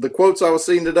 the quotes I was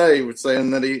seeing today were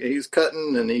saying that he's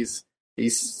cutting and he's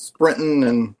sprinting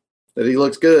and that he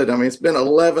looks good. I mean, it's been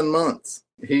 11 months.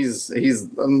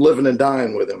 I'm living and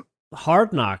dying with him.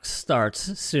 Hard Knocks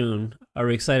starts soon. Are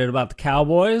we excited about the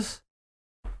Cowboys?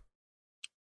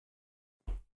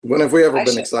 When have we ever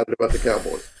been excited about the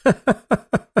Cowboys?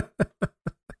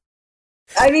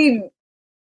 I mean,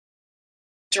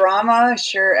 drama,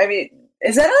 sure. I mean,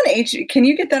 is that on Can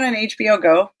you get that on HBO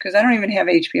Go? Because I don't even have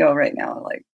HBO right now.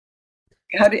 Like,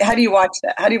 how do you watch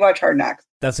that? How do you watch Hard Knocks?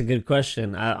 That's a good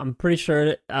question. I'm pretty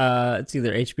sure it's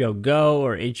either HBO Go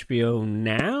or HBO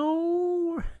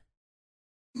Now.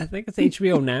 I think it's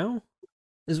HBO Now,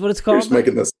 is what it's You're called. just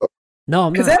making this up. No,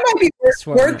 I'm Because not. that might be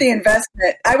Swear worth not. the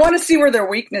investment. I want to see where their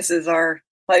weaknesses are.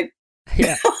 Like,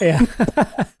 Yeah, yeah.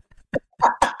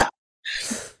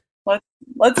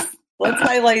 let's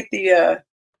highlight the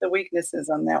weaknesses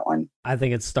on that one. I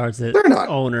think it starts at They're not.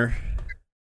 owner.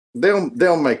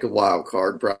 They'll make a wild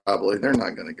card probably. They're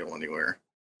not going to go anywhere.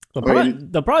 They'll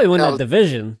probably win that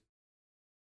division.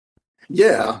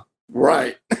 Yeah,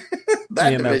 right.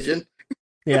 That You know. division.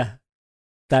 Yeah,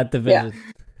 that division.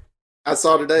 I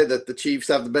saw today that the Chiefs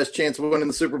have the best chance of winning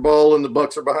the Super Bowl, and the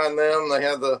Bucks are behind them. They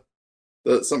have the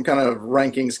some kind of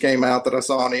rankings came out that I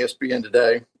saw on ESPN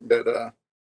today that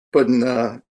putting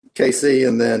KC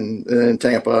and then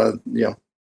Tampa.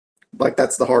 Like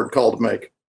that's the hard call to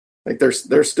make. Like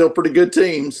they're still pretty good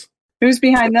teams. Who's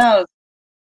behind those?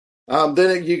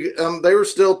 They were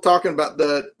still talking about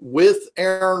with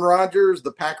Aaron Rodgers,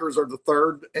 the Packers are the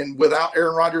third, and without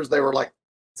Aaron Rodgers, they were like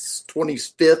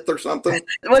 25th or something.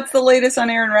 What's the latest on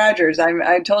Aaron Rodgers?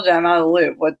 I told you I'm out of the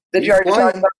loop. What did you already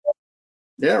talk about?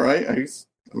 Yeah, right. He's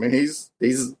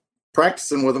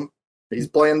practicing with him. He's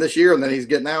playing this year, and then he's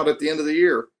getting out at the end of the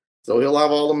year. So he'll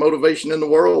have all the motivation in the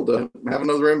world to have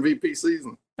another MVP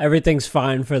season. Everything's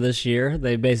fine for this year.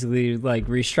 They basically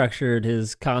restructured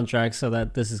his contract so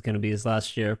that this is going to be his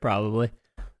last year, probably.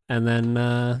 And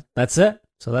then that's it.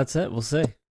 So that's it. We'll see.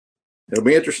 It'll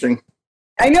be interesting.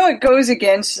 I know it goes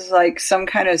against some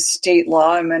kind of state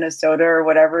law in Minnesota or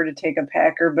whatever to take a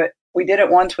Packer, but we did it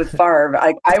once with Favre.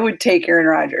 I would take Aaron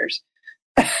Rodgers.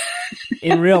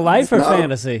 In real life or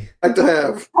fantasy? Like to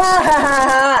have.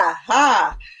 Ha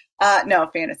ha ha. No,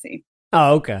 fantasy.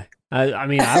 Oh, okay.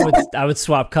 I would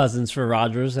swap Cousins for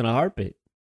Rodgers in a heartbeat.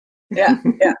 Yeah,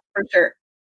 for sure.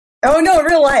 Oh no,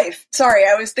 real life. Sorry,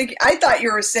 I thought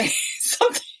you were saying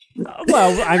something.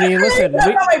 Well, listen. That's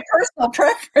not my personal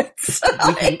preference.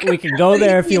 We can go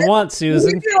there if you want,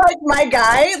 Susan. Would you be my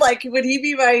guy? Would he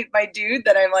be my dude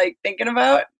that I'm thinking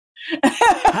about?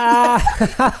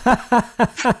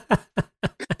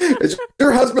 Is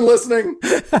your husband listening?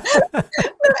 He's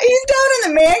down in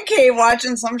the man cave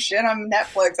watching some shit on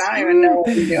Netflix. I don't even know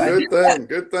what he's doing.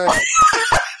 Good thing.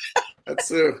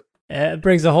 That's It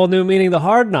brings a whole new meaning to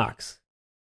Hard Knocks.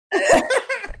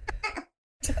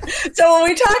 So when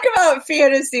we talk about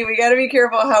fantasy, we got to be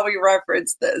careful how we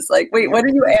reference this. Wait, what are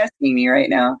you asking me right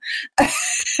now?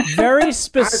 Very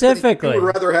specifically. I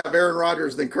would rather have Aaron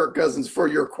Rodgers than Kirk Cousins for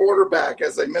your quarterback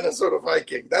as a Minnesota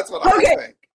Viking. That's what I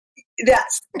think.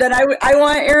 Yes, that I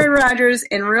want Aaron Rodgers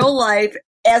in real life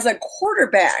as a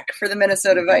quarterback for the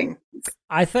Minnesota Vikings.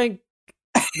 I think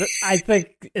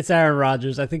it's Aaron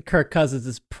Rodgers. I think Kirk Cousins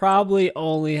is probably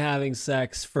only having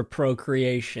sex for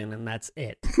procreation, and that's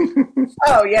it.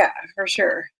 Oh, yeah, for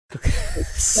sure.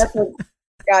 That's what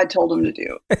God told him to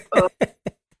do.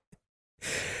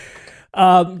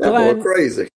 Glenn,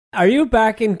 crazy. Are you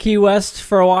back in Key West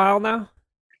for a while now?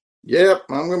 Yep,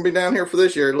 I'm going to be down here for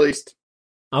this year at least.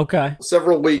 Okay.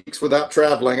 Several weeks without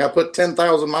traveling. I put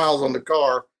 10,000 miles on the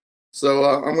car, so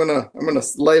I'm gonna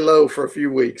lay low for a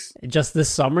few weeks. Just this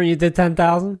summer, you did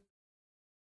 10,000?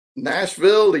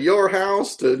 Nashville to your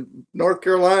house to North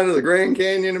Carolina, the Grand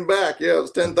Canyon and back. Yeah, it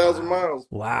was 10,000 miles.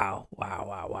 Wow.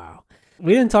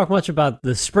 We didn't talk much about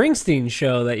the Springsteen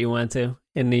show that you went to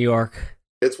in New York.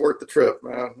 It's worth the trip,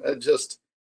 man.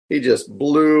 He just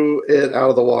blew it out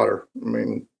of the water.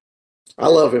 I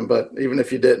love him, but even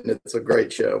if you didn't, it's a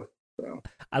great show. So.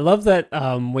 I love that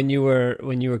when you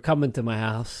were coming to my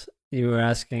house, you were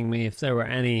asking me if there were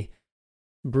any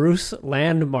Bruce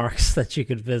landmarks that you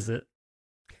could visit.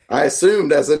 I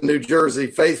assumed as a New Jersey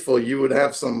faithful, you would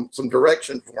have some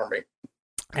direction for me.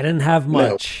 I didn't have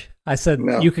much. No. I said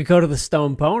you could go to the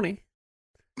Stone Pony.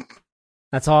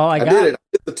 That's all I got. I did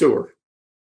the tour.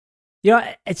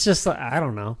 It's just I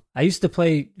don't know. I used to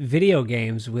play video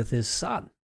games with his son.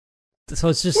 So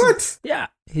it's just what? Yeah,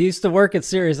 he used to work at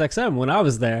Sirius XM when I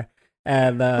was there,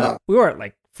 and we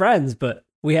weren't friends, but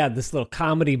we had this little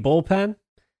comedy bullpen.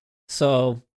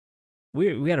 So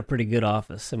we had a pretty good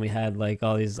office, and we had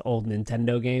all these old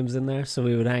Nintendo games in there. So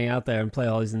we would hang out there and play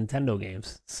all these Nintendo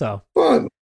games. So fun,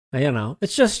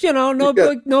 it's just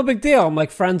no big deal. I'm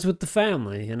friends with the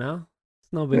family,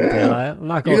 It's no big deal. I'm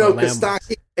not going.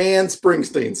 Kostaki and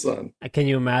Springsteen, son. Can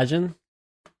you imagine?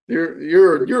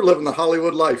 You're living the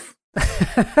Hollywood life. Okay,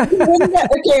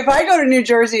 if I go to New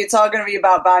Jersey, it's all going to be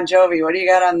about Bon Jovi. What do you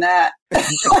got on that?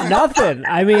 Nothing.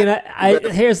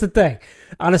 Here's the thing.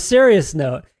 On a serious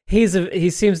note, he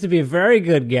seems to be a very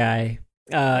good guy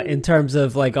in terms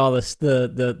of all this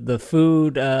the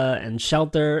food and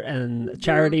shelter and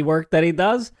charity work that he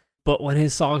does. But when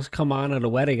his songs come on at a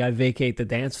wedding, I vacate the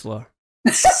dance floor.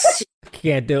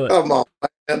 Can't do it. Come on,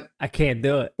 I can't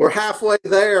do it. We're halfway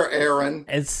there, Aaron.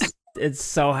 It's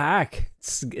so hack.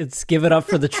 It's give it up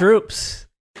for the troops.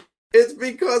 It's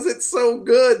because it's so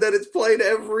good that it's played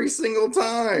every single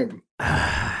time.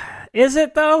 Is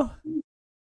it though?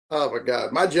 Oh my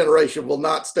God. My generation will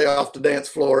not stay off the dance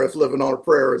floor if Living on a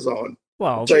Prayer is on.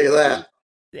 Well, I'll tell you that.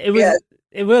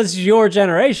 It was your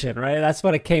generation, right? That's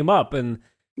when it came up, and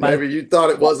maybe you thought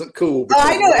it wasn't cool.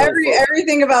 I know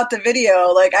everything about the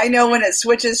video. Like I know when it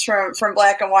switches from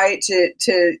black and white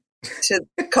to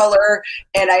color,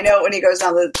 and I know when he goes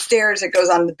down the stairs, it goes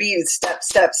on the beat, step,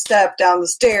 step, step down the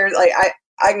stairs. Like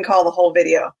I can call the whole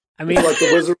video. I mean, like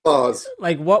the Wizard of Oz.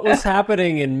 Like what was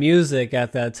happening in music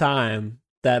at that time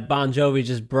that Bon Jovi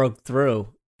just broke through?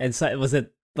 And so, was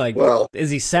it like, is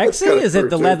he sexy? Is it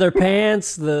the leather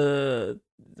pants?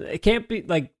 It can't be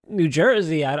like New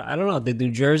Jersey. I don't know. Did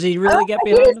New Jersey really get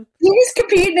behind him? He was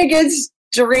competing against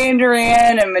Duran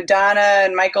Duran and Madonna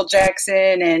and Michael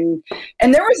Jackson, and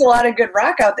there was a lot of good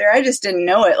rock out there. I just didn't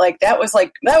know it. That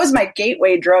was my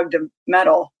gateway drug to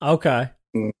metal. Okay.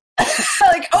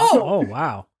 Oh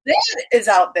wow, that is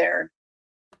out there.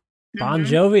 Bon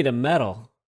Jovi to metal.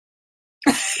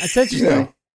 That's interesting. Yeah.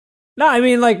 No, I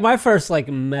mean, like my first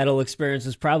metal experience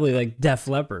was probably like Def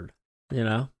Leppard. You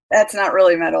know, that's not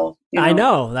really metal. I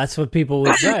know that's what people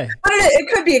would say. But it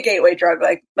could be a gateway drug,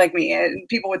 like me, and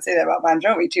people would say that about Bon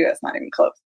Jovi too. That's not even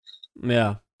close.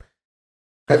 Yeah.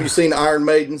 Have you seen Iron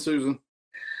Maiden, Susan?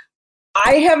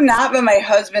 I have not, but my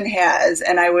husband has,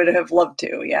 and I would have loved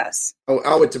to. Yes. Oh,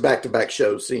 I went to back-to-back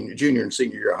shows, junior and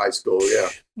senior year of high school. Yeah,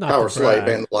 Power Slave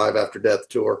and the Live After Death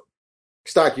tour.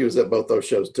 Stocky was at both those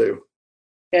shows too.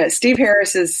 Yeah, Steve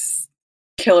Harris is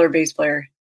killer bass player.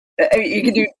 You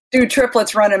can do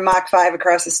triplets running Mach 5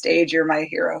 across the stage. You're my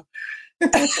hero.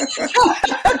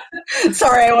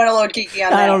 Sorry, I went a little geeky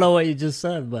on that. I don't know what you just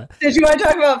said, but did you want to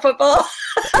talk about football?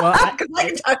 Well, I can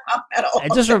talk about metal.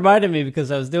 It just reminded me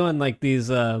because I was doing these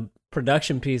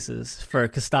production pieces for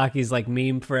Kostaki's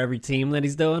meme for every team that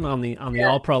he's doing on the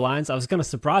All Pro lines. I was going to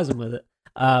surprise him with it,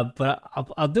 but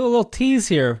I'll do a little tease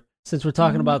here since we're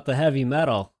talking about the heavy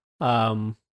metal.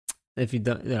 If you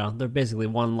don't, they're basically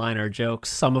one-liner jokes.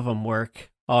 Some of them work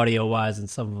audio-wise, and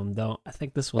some of them don't. I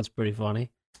think this one's pretty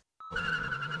funny.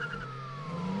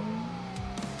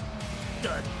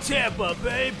 The Tampa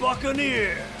Bay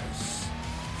Buccaneers.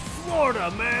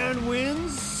 Florida man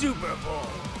wins Super Bowl.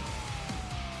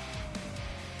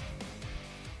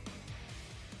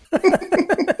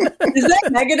 Is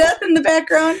that Megadeth in the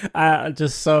background?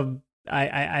 Just some.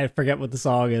 I forget what the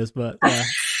song is, but yeah.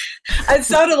 It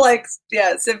sounded like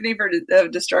Symphony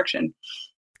of Destruction.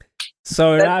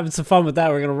 So we're having some fun with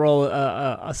that. We're gonna roll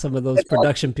some of those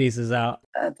production pieces out.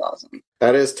 That's awesome.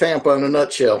 That is Tampa in a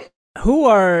nutshell.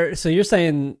 So you're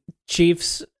saying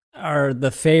Chiefs are the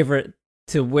favorite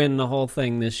to win the whole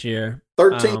thing this year?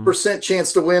 13%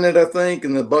 chance to win it, I think,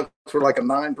 and the Bucs were like a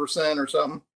 9% or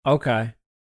something. Okay.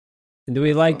 And do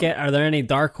we like it? Are there any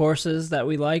dark horses that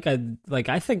we like?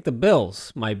 I think the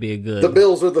Bills might be a good. The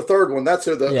Bills are the third one. That's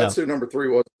who number 3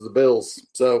 was. The Bills.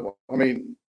 So I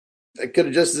mean, it could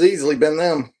have just as easily been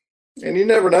them. And you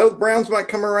never know. The Browns might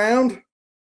come around.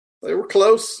 They were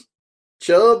close.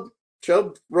 Chubb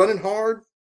running hard.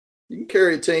 You can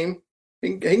carry a team.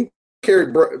 He can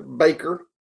carry Baker.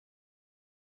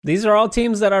 These are all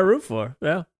teams that I root for.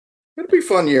 Yeah. It'll be a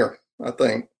fun year, I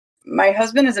think. My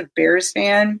husband is a Bears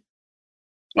fan.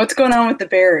 What's going on with the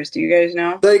Bears? Do you guys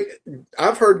know?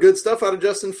 I've heard good stuff out of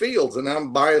Justin Fields, and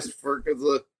I'm biased because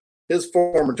of his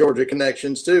former Georgia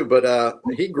connections too. But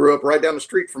he grew up right down the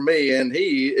street from me, and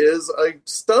he is a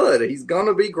stud. He's going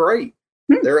to be great.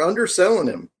 They're underselling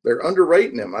him. They're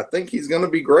underrating him. I think he's going to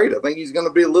be great. I think he's going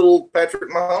to be a little Patrick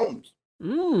Mahomes.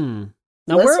 Now,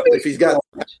 if he's got,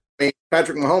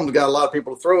 Patrick Mahomes got a lot of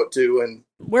people to throw it to. And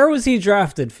where was he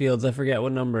drafted, Fields? I forget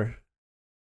what number.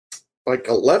 Like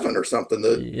 11 or something.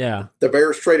 The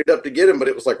Bears traded up to get him, but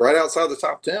it was like right outside the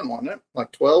top 10, wasn't it?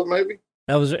 Like 12, maybe.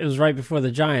 It was right before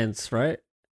the Giants, right?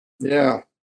 Yeah,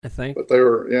 I think. But they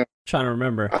were trying to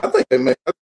remember.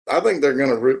 I think they're going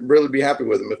to really be happy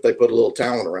with him if they put a little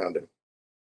talent around him.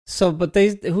 So, but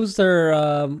who's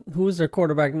their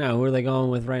quarterback now? Who are they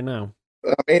going with right now?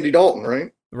 Andy Dalton,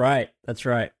 right? Right, that's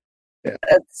right. Yeah,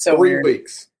 that's so 3 weird.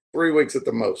 weeks. 3 weeks at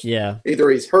the most. Yeah. Either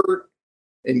he's hurt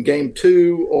in game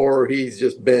 2 or he's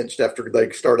just benched after they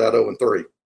start out 0-3.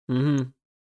 Mm-hmm.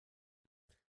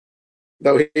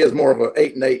 Though he is more of an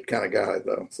 8-8 kind of guy,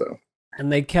 though. So.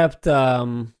 And they kept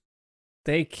the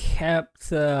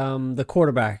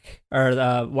quarterback or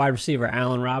the wide receiver,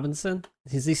 Allen Robinson.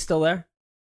 Is he still there?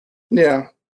 Yeah,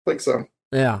 I think so.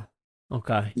 Yeah.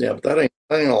 Okay. Yeah, but that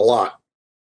ain't a lot.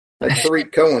 And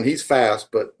Tariq Cohen, he's fast,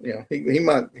 but he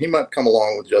might come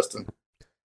along with Justin.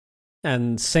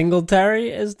 And Singletary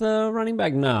is the running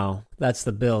back? No, that's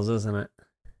the Bills, isn't it?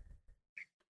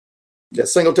 Yeah,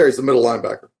 Singletary's the middle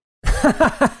linebacker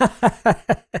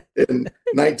in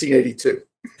 1982.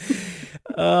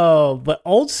 Oh, but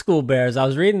old school Bears. I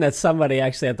was reading that somebody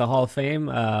actually at the Hall of Fame,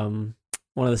 one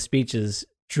of the speeches,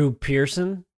 Drew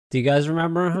Pearson. Do you guys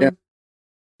remember him?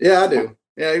 Yeah, I do.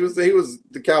 Yeah, he was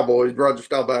the Cowboys, Roger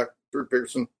Staubach, Drew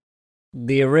Pearson.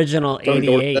 The original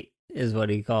 88 is what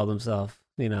he called himself.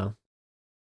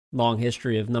 Long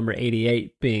history of number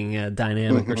 88 being a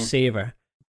dynamic receiver.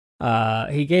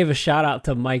 He gave a shout out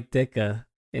to Mike Ditka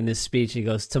in his speech. He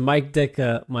goes, "To Mike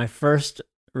Ditka, my first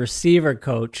receiver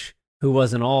coach who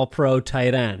was an all-pro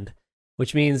tight end,"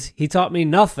 which means he taught me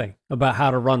nothing about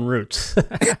how to run routes.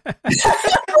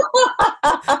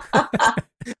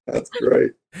 That's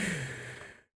great.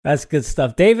 That's good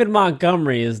stuff. David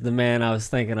Montgomery is the man I was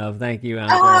thinking of. Thank you,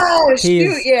 Andre. Oh,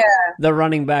 shoot, yeah. The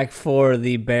running back for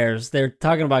the Bears. They're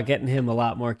talking about getting him a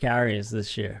lot more carries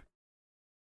this year.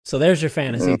 So there's your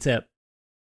fantasy tip.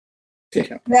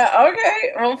 Yeah,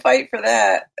 okay. We'll fight for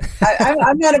that.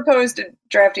 I'm not opposed to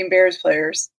drafting Bears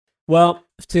players. Well,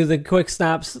 to the Quick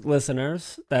Snaps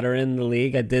listeners that are in the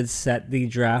league, I did set the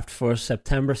draft for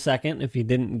September 2nd. If you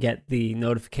didn't get the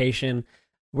notification,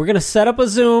 we're going to set up a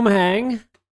Zoom hang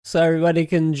so everybody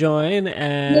can join.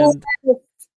 And,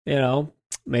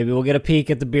 maybe we'll get a peek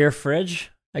at the beer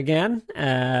fridge again.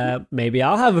 Maybe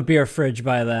I'll have a beer fridge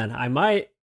by then. I might.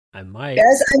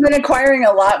 Yes, I've been acquiring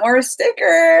a lot more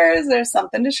stickers. There's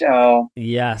something to show.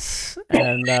 Yes.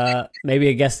 And maybe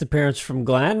a guest appearance from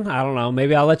Glenn. I don't know.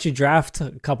 Maybe I'll let you draft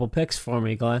a couple picks for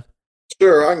me, Glenn.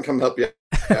 Sure, I can come help you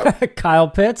out. Kyle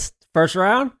Pitts, first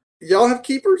round? Y'all have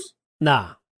keepers?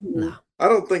 No. I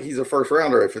don't think he's a first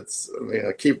rounder if it's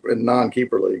a keeper in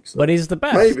non-keeper leagues. But he's the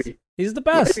best. Maybe. He's the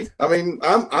best. Maybe. I mean,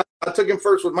 I took him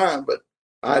first with mine, but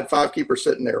I had 5 keepers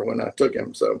sitting there when I took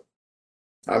him, so.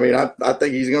 I mean, I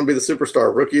think he's going to be the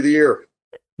superstar, rookie of the year.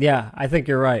 Yeah, I think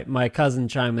you're right. My cousin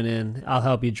chiming in. I'll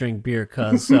help you drink beer,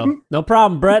 cuz. So, no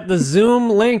problem, Brett. The Zoom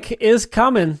link is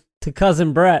coming to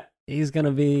Cousin Brett. He's going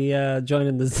to be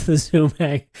joining the Zoom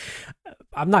hang.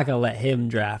 I'm not going to let him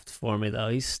draft for me, though.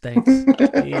 He stinks.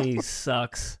 He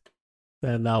sucks.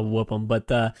 And I'll whoop him. But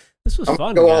this was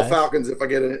fun, go guys. all Falcons if I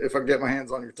get my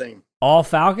hands on your team. All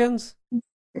Falcons?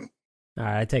 All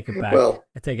right, I take it back. Well,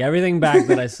 I take everything back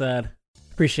that I said.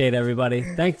 Appreciate everybody.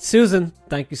 Susan.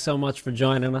 Thank you so much for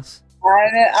joining us.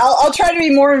 I'll try to be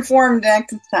more informed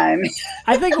next time.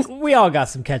 I think we all got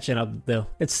some catching up to do.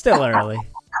 It's still early.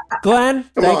 Glenn,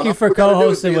 thank you for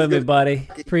co-hosting with me, buddy.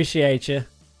 Appreciate you.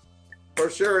 For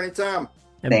sure, anytime.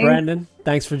 And thanks. Brendan,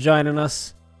 thanks for joining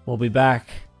us. We'll be back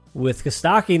with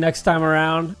Kostaki next time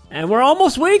around. And we're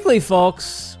almost weekly,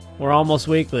 folks. We're almost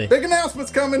weekly. Big announcements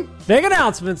coming. Big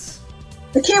announcements.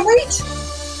 I can't wait.